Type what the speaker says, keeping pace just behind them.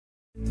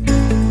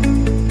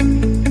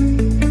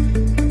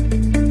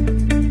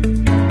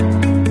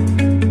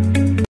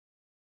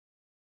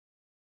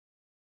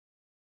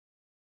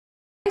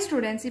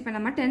students, இப்போ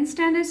நம்ம 10th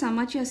standard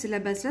Samacheer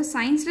syllabus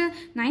science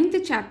 9th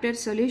chapter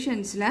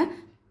solutions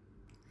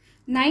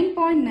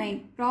 9.9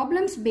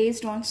 problems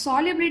based on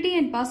solubility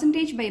and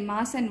percentage by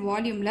mass and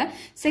volume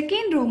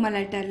second Roman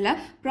letter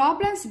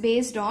problems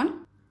based on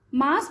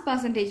mass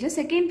percentage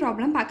second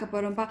problem பார்க்க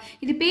போறோம்ப்பா.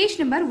 இது page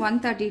number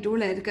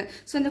 132ல இருக்கு.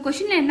 So இந்த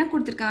क्वेश्चनல என்ன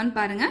கொடுத்திருக்கான்னு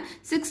பாருங்க.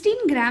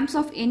 16 grams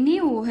of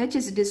NaOH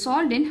is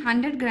dissolved in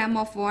 100 gram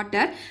of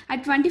water at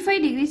 25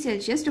 degrees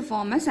Celsius to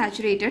form a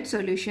saturated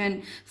solution.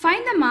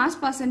 Find the mass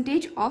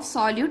percentage of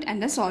solute and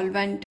the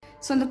solvent.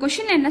 So இந்த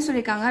क्वेश्चनல என்ன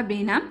சொல்லிருக்காங்க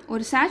அப்படினா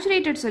ஒரு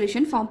saturated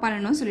solution ஃபார்ம்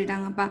பண்ணனும்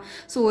சொல்லிட்டாங்கப்பா.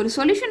 So ஒரு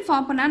solution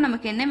form பண்ணா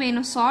நமக்கு என்ன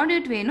வேணும்?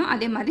 solute வேணும்,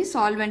 அதே மாதிரி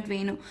solvent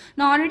வேணும்.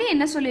 நான் ஆல்ரெடி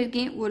என்ன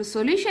சொல்லிருக்கேன்? ஒரு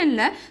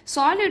சொல்யூஷன்ல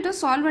solute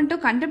solvent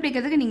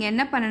கண்டுபிடிக்கிறதுக்கு நீங்க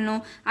என்ன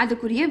பண்ணனும்?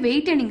 அதுக்குரிய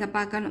வெயிட்ட நீங்க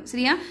பார்க்கணும்.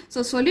 சரியா? சோ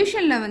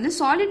சொல்யூஷன்ல வந்து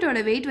solute ஓட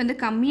weight வந்து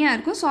கம்மியா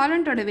இருக்கும்,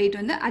 solvent ஓட weight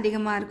வந்து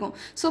அதிகமா இருக்கும்.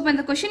 சோ இப்போ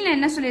இந்த क्वेश्चनல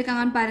என்ன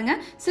சொல்லிருக்காங்கன்னு பாருங்க.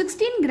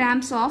 16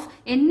 grams of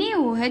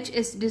NaOH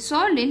is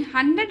dissolved in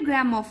 100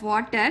 gram of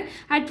water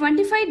at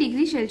 25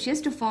 degrees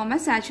Celsius to form a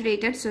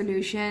saturated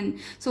solution.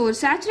 So ஒரு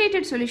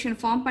saturated solution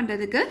form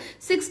பண்றதுக்கு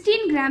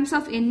 16 grams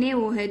of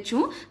NaOH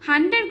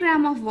 100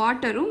 gram of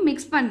water mix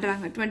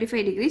பண்றாங்க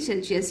 25 degrees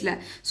Celsiusல.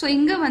 So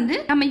இங்க வந்து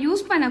நம்ம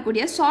யூஸ்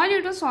பண்ணக்கூடிய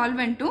solute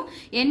solvent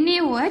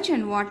NaOH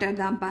and water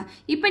தான்ப்பா.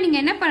 இப்போ நீங்க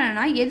என்ன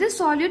பண்ணனும்னா எது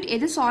solute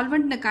எது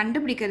solvent னு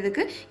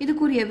கண்டுபிடிக்கிறதுக்கு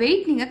இதுக்குரிய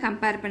weight நீங்க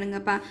கம்பேர்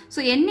பண்ணுங்கப்பா. So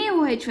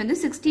NaOH வந்து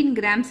 16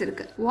 grams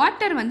இருக்கு,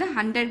 water வந்து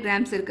 100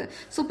 grams இருக்கு.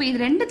 So இப்போ இது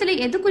ரெண்டுத்துல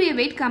எதுக்குரிய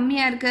weight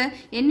கம்மியா இருக்கு?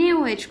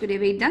 NaOH குரிய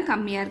weight தான்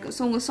கம்மியா இருக்கு.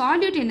 So உங்க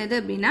solute என்னது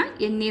அப்படினா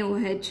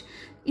NaOH.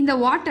 இந்த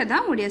water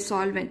தான் உடைய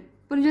solvent.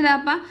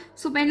 புரிஞ்சுதாப்பா?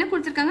 சோ இப்போ என்ன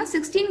கொடுத்திருக்காங்க?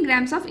 16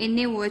 grams of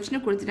NaOH னு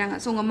கொடுத்துட்டாங்க.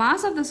 சோ உங்க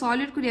mass of the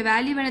solute குரிய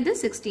value என்னது?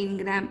 16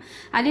 gram.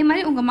 அதே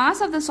மாதிரி உங்க mass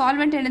of the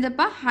solvent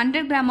என்னதுப்பா?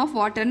 100 gram of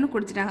water னு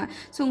கொடுத்துட்டாங்க.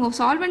 சோ உங்க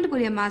solvent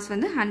குரிய mass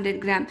வந்து 100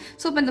 gram.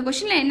 சோ இப்போ இந்த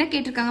क्वेश्चनல என்ன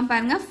கேட்டிருக்காங்க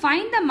பாருங்க.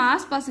 Find the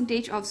mass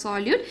percentage of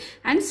solute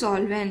and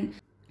solvent.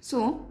 So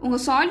உங்க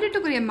solute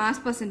குரிய mass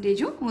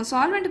percentage உங்க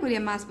solvent குரிய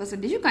mass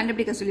percentage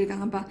கண்டுபிடிக்க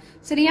சொல்லிருக்காங்கப்பா.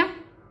 சரியா?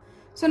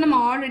 So நம்ம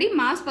already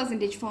mass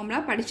percentage formula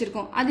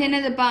படிச்சிருக்கோம். அது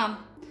என்னதுப்பா?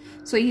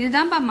 So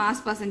இதுதான்ப்பா mass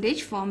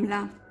percentage formula.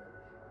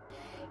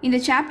 இந்த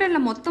சாப்டர்ல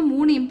மொத்தம்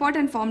 3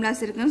 important formulas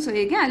இருக்குன்னு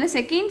சொல்லிருக்கேன். அதுல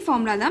செகண்ட்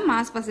formula தான்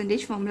mass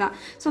percentage formula.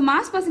 So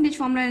mass percentage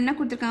formula என்ன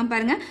கொடுத்திருக்காங்க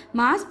பாருங்க.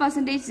 Mass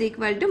percentage is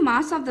equal to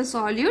mass of the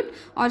solute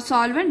or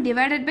solvent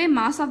divided by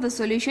mass of the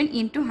solution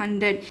into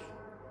 100.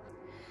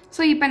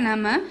 So இப்போ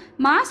நம்ம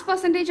mass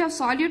percentage of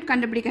solute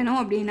கண்டுபிடிக்கணும்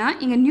அப்படினா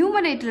இங்க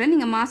numeratorல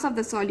நீங்க mass of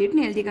the solute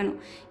னு எழுதிக்கணும்.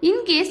 In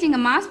case நீங்க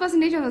mass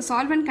percentage of the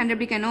solvent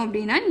கண்டுபிடிக்கணும்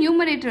அப்படினா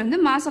numerator வந்து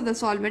mass of the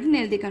solvent னு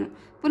எழுதிக்கணும்.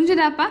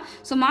 புரிஞ்சுதாப்பா?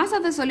 So mass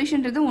of the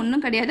solutionன்றது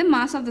ஒண்ணும் கிடையாது,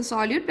 mass of the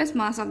solute plus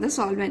mass of the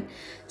solvent.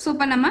 So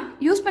இப்போ நம்ம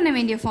யூஸ் பண்ண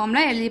வேண்டிய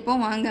ஃபார்முலா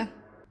எழுதிப்போம் வாங்க.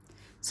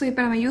 So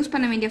இப்போ நம்ம யூஸ்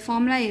பண்ண வேண்டிய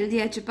ஃபார்முலா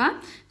எழுதியாச்சுப்பா.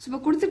 So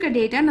இப்போ கொடுத்திருக்க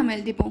டேட்டா நம்ம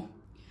எழுதிப்போம்.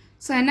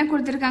 So என்ன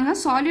கொடுத்திருக்காங்க?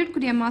 solute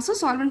குரிய மாஸும்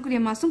solvent குரிய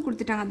மாஸும்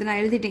கொடுத்துட்டாங்க. அத நான்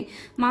எழுதிட்டேன்.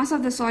 mass of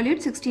the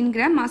solute 16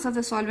 gram, mass of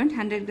the solvent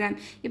 100 gram.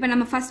 இப்போ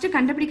நம்ம ஃபர்ஸ்ட்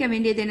கண்டுபிடிக்க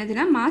வேண்டியது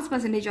என்னதுன்னா mass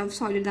percentage of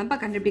solute தான்ப்பா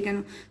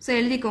கண்டுபிடிக்கணும். சோ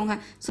எழுதிக்கோங்க.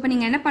 சோ இப்போ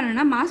நீங்க என்ன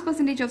பண்ணனும்னா mass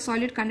percentage of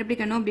solute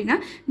கண்டுபிடிக்கணும் அப்படினா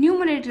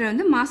numerator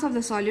வந்து mass of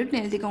the solute னு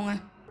எழுதிக்கோங்க.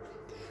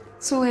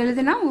 சோ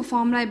எழுதுனா உங்க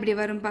ஃபார்முலா இப்படி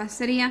வரும்பா.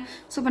 சரியா?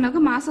 சோ இப்போ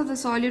நமக்கு mass of the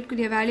solute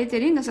குரிய value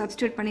தெரியும், இங்க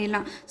சப்ஸ்டிட்யூட்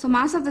பண்ணிடலாம். So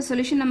mass of the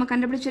solution நம்ம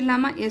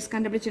கண்டுபிடிச்சிடலாமா? எஸ்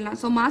கண்டுபிடிச்சிடலாம்.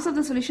 So mass of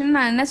the solution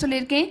நான் என்ன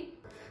சொல்லிருக்கேன்?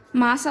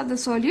 Mass of the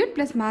solute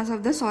plus mass of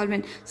the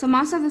solvent. So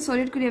mass of the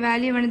solute குரிய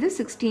value வந்து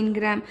 16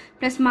 gram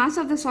plus mass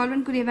of the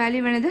solvent குரிய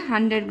value வந்து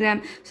 100 gram.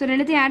 So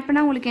ரெண்டுத்தையும் add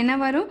பண்ணா உங்களுக்கு என்ன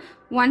வரும்?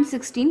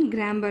 116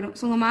 gram வரும்.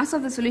 So உங்க mass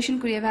of the solution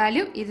குரிய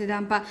value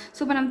இதுதான்ப்பா. So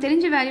இப்போ நம்ம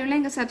தெரிஞ்ச வேல்யூல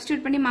இங்க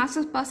சப்ஸ்டிட்யூட் பண்ணி mass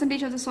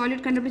percentage of the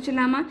solute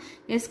கண்டுபிடிச்சிடலாமா?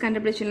 S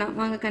கண்டுபிடிச்சிடலாம்.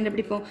 வாங்க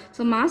கண்டுபிடிப்போம்.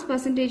 So mass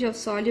percentage of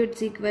solute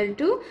is equal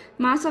to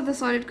mass of the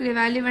solute குரிய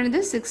value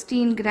வந்து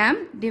 16 gram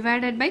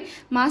divided by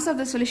mass of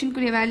the solution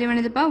குரிய value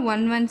வந்துப்பா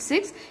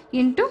 116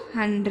 into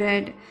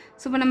 100.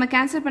 So இப்போ நம்ம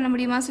கேன்சல் பண்ண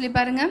முடியுமா சொல்லி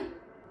பாருங்க.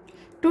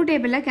 2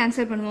 டேபிள்ல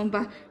cancel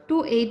பண்ணுவோம்ப்பா. 2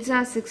 8s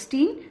are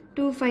 16,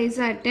 2 5s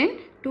are 10,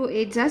 2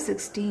 8s are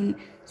 16.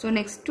 So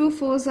next 2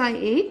 4s are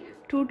 8,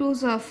 2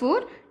 2s are 4,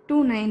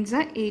 2 9s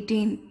are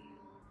 18.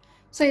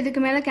 So இதுக்கு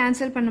மேல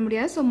கேன்சல் பண்ண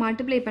முடியாது. So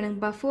மல்டிப்ளை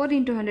பண்ணுங்கப்பா. 4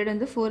 into 100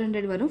 வந்து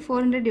 400 வரும்.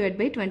 400 divided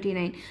by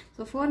 29.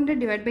 So 400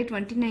 divided by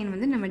 29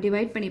 வந்து நம்ம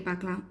டிவைட் பண்ணி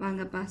பார்க்கலாம்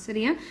வாங்கப்பா.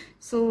 சரியா?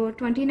 So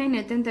 29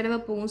 எத்தனை தடவை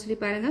போகும் சொல்லி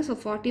பாருங்க. So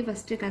 40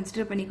 ஃபர்ஸ்ட்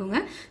கன்சிடர்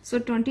பண்ணிக்கோங்க. So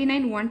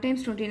 29 1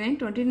 times 29,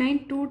 29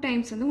 2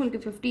 times வந்து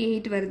உங்களுக்கு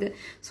 58 வருது.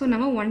 So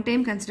நம்ம 1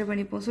 time கன்சிடர்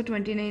பண்ணிப்போம். So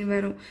 29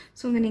 வரும்.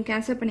 So இங்க நீங்க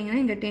கேன்சல்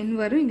பண்ணீங்கன்னா இங்க 10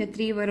 வரும், இங்க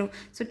 3 வரும்.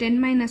 So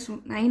 10 minus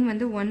 9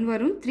 வந்து 1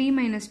 வரும், 3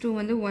 minus 2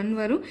 வந்து 1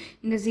 வரும்.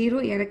 இந்த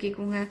 0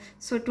 இறக்கிக்கோங்க.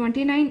 So 29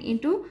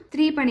 into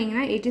 3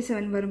 பண்ணீங்கன்னா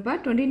 87 வரும்பா.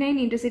 29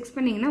 into 6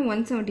 பண்ணீங்கன்னா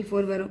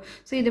 174 வரும்.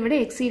 So இதை விட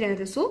exceed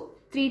ஆகுது. So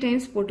 3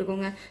 times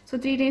போட்டுக்கோங்க. So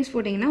 3 times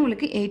போட்டீங்கன்னா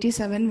உங்களுக்கு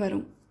 87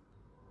 வரும்.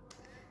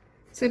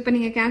 So இப்போ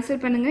நீங்க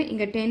கேன்சல் பண்ணுங்க.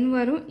 இங்க 10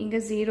 வரும், இங்க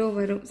 0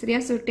 வரும். சரியா?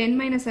 So 10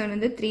 minus 7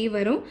 வந்து 3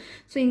 வரும்.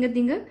 So இங்க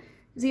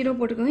 0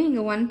 போட்டுக்கோங்க,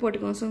 இங்க 1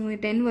 போட்டுக்கோங்க. So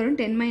உங்களுக்கு 10 வரும்,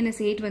 10 minus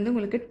 8 வந்து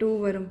உங்களுக்கு 2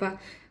 வரும்பா.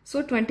 So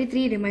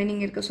 23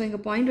 ரிமைனிங் இருக்கு. So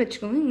இங்க பாயிண்ட்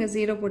வச்சுக்கோங்க, இங்க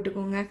 0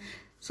 போட்டுக்கோங்க.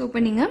 So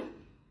இப்போ நீங்க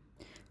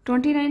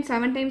 29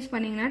 7 times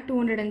பண்ணீங்கன்னா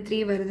 203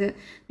 வருது.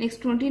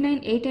 நெக்ஸ்ட் 29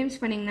 8 times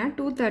பண்ணீங்கன்னா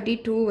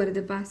 232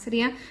 வருதுப்பா.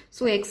 சரியா?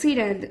 ஸோ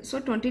எக்ஸீட் ஆயிருது. ஸோ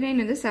 29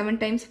 வந்து 7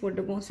 times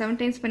போட்டுப்போம். 7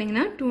 times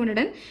பண்ணீங்கன்னா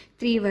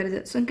 203 வருது.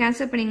 ஸோ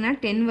கேன்சல் பண்ணீங்கன்னா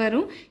 10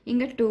 வரும்,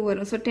 இங்கே 2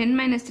 வரும். ஸோ 10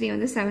 minus 3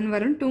 வந்து 7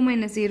 வரும், 2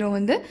 minus 0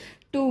 வந்து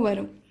 2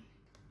 வரும்.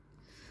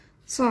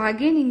 ஸோ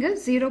அகெயின் இங்கே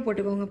 0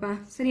 போட்டுக்கோங்கப்பா.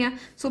 சரியா?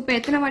 ஸோ இப்போ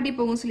எத்தனை வாட்டி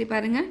போகும் சொல்லி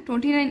பாருங்க.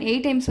 29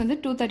 8 times வந்து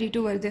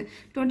 232 வருது,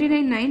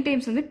 29 9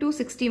 times வந்து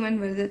 261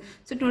 வருது.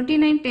 ஸோ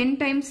 29 10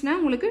 timesனா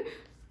உங்களுக்கு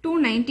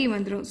 290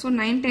 வந்துடும். ஸோ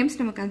 9 times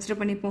நம்ம கன்சிடர்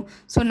பண்ணிப்போம்.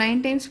 ஸோ 9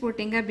 times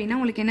போட்டிங்க அப்படின்னா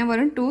உங்களுக்கு என்ன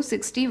வரும்?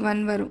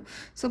 261 வரும்.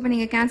 ஸோ இப்போ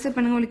நீங்கள் கேன்சல்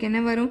பண்ணுங்க, உங்களுக்கு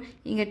என்ன வரும்?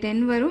 இங்கே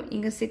 10 வரும்,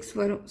 இங்கே 6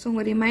 வரும். ஸோ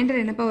உங்கள்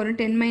ரிமைண்டர் என்னப்பா வரும்?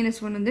 10 minus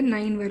 1 வந்து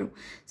 9 வரும்.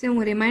 சரி,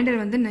 உங்கள்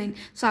ரிமைண்டர் வந்து 9.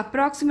 ஸோ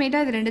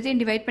அப்ராக்சிமேட்டாக இது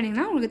ரெண்டுத்தையும் டிவைட்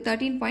பண்ணிங்கன்னா உங்களுக்கு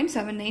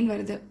 13.79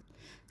 வருது.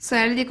 ஸோ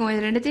எழுதிக்கோங்க,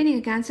 இது ரெண்டுத்தையும்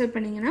நீங்கள் கேன்சல்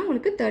பண்ணிங்கன்னா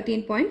உங்களுக்கு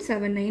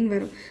 13.79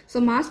 வரும். So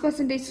mass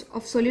percentage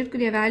of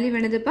சொல்யூட்குரிய value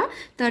வேணுதுப்பா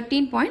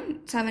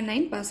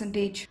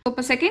 13.79%.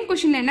 இப்போ செகண்ட்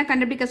கொஸ்டின்ல என்ன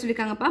கண்டுபிடிக்க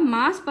சொல்லியிருக்காங்கப்பா?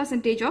 மாஸ்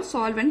பர்சன்டேஜ் ஆஃப்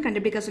சால்வெண்ட்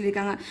கண்டுபிடிக்க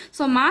சொல்லியிருக்காங்க.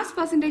 So mass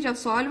percentage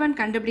of solvent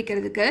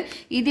கண்டுபிடிக்கிறதுக்கு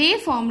இதே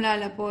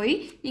ஃபார்முலால போய்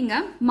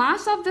நீங்கள்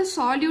மாஸ் ஆஃப் த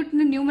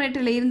சால்யூட்னு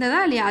நியூமரேட்டர்ல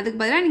இருந்ததா இல்லையா,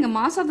 அதுக்கு பதிலாக நீங்கள்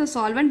mass of the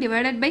solvent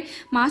divided by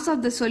mass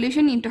of the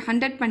solution into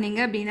 100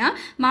 பண்ணீங்க அப்படின்னா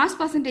மாஸ்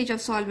பர்சன்டேஜ்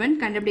ஆஃப்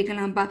சால்வெண்ட்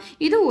கண்டுபிடிக்கலாம்ப்பா.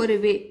 இது ஒரு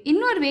வே.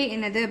 இன்னொரு வே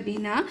என்னது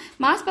அப்படின்னா,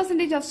 மாஸ்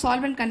பர்சன்டேஜ் ஆஃப்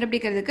சால்வெண்ட்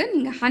கண்டுபிடிக்கிறதுக்கு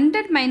நீங்க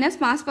 100 minus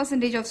mass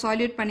percentage of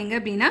salute பண்ணீங்க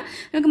அப்படின்னா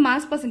உங்களுக்கு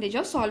மாஸ் பர்சன்டேஜ்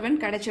ஆஃப் சால்வெண்ட்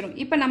கிடைச்சிரும்.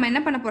 இப்போ நம்ம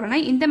என்ன பண்ண போறோம்னா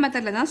இந்த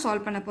மெத்தட்ல தான்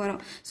சால்வ் பண்ண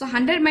போறோம். ஸோ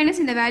 100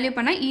 மைனஸ் இந்த வேல்யூ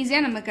பண்ணா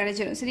ஈஸியா நமக்கு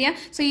கிடைச்சிரும். சரியா?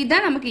 ஸோ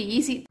இதுதான் நமக்கு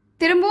ஈஸி.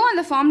 திரும்பவும்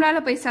அந்த ஃபார்முலால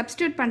போய்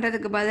சப்ஸ்டியூட்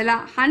பண்றதுக்கு பதிலா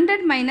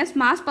 100 minus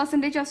mass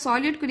percentage of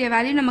salute கூடிய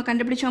வேல்யூ நம்ம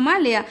கண்டுபிடிச்சோமா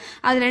இல்லையா,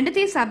 அது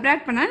ரெண்டுத்தையும்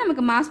சப்ராக்ட் பண்ணா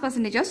நமக்கு மாஸ்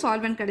பர்சன்டேஜ் ஆஃப்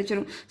சால்வெண்ட்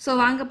கிடைச்சிரும். ஸோ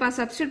வாங்கப்பா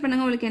சப்ஸ்டியூட்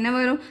பண்ணுங்க, உங்களுக்கு என்ன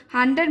வரும்?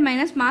 100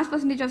 minus mass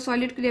percentage of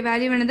salute கூடிய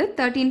வேல்யூ வேணுது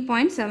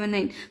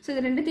 13.79. ஸோ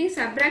இது ரெண்டுத்தையும்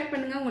சப்ராக்ட்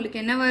பண்ணுங்க,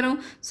 உங்களுக்கு என்ன வரும்?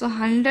 ஸோ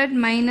 100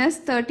 மைனஸ்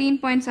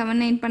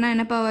 13.79 பண்ணா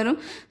என்னப்பா வரும்?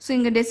 ஸோ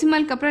இங்க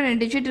டெசிமலுக்கு அப்புறம் 2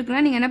 டிஜிட்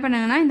இருக்குன்னா நீங்க என்ன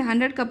பண்ணுங்கன்னா இந்த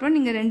 100க்கு அப்புறம்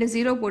நீங்க 2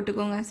 0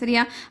 போட்டுக்கோங்க.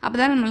 சரியா?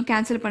 அப்பதான் நம்ம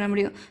கேன்சல் பண்ண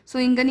முடியும். ஸோ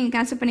இங்க நீங்க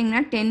கேன்சல்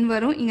பண்ணீங்கன்னா 10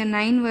 வரும், இங்க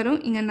 9 வரும்,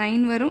 இங்க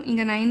 9 வரும்,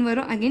 இங்க 9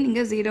 வரும், அகைன்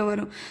இங்க 0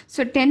 வரும்.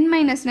 ஸோ 10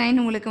 minus 9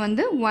 உங்களுக்கு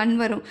வந்து 1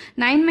 வரும்,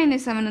 9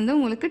 minus 7 வந்து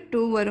உங்களுக்கு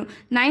 2 வரும்,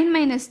 9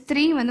 minus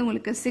 3 வந்து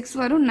உங்களுக்கு 6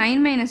 வரும், 9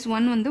 minus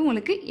 1 வந்து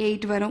உங்களுக்கு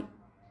 8 வரும்.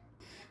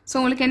 ஸோ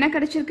உங்களுக்கு என்ன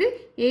கிடைச்சிருக்கு?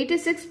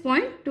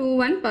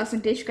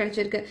 86.21%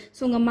 கிடைச்சிருக்கு.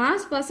 ஸோ உங்க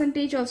மாஸ்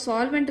பர்சன்டேஜ் ஆஃப்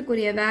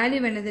சால்வெண்ட்டுக்குரிய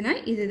வேல்யூ என்னதுன்னா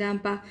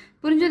இதுதான்ப்பா.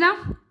 புரிஞ்சுதா?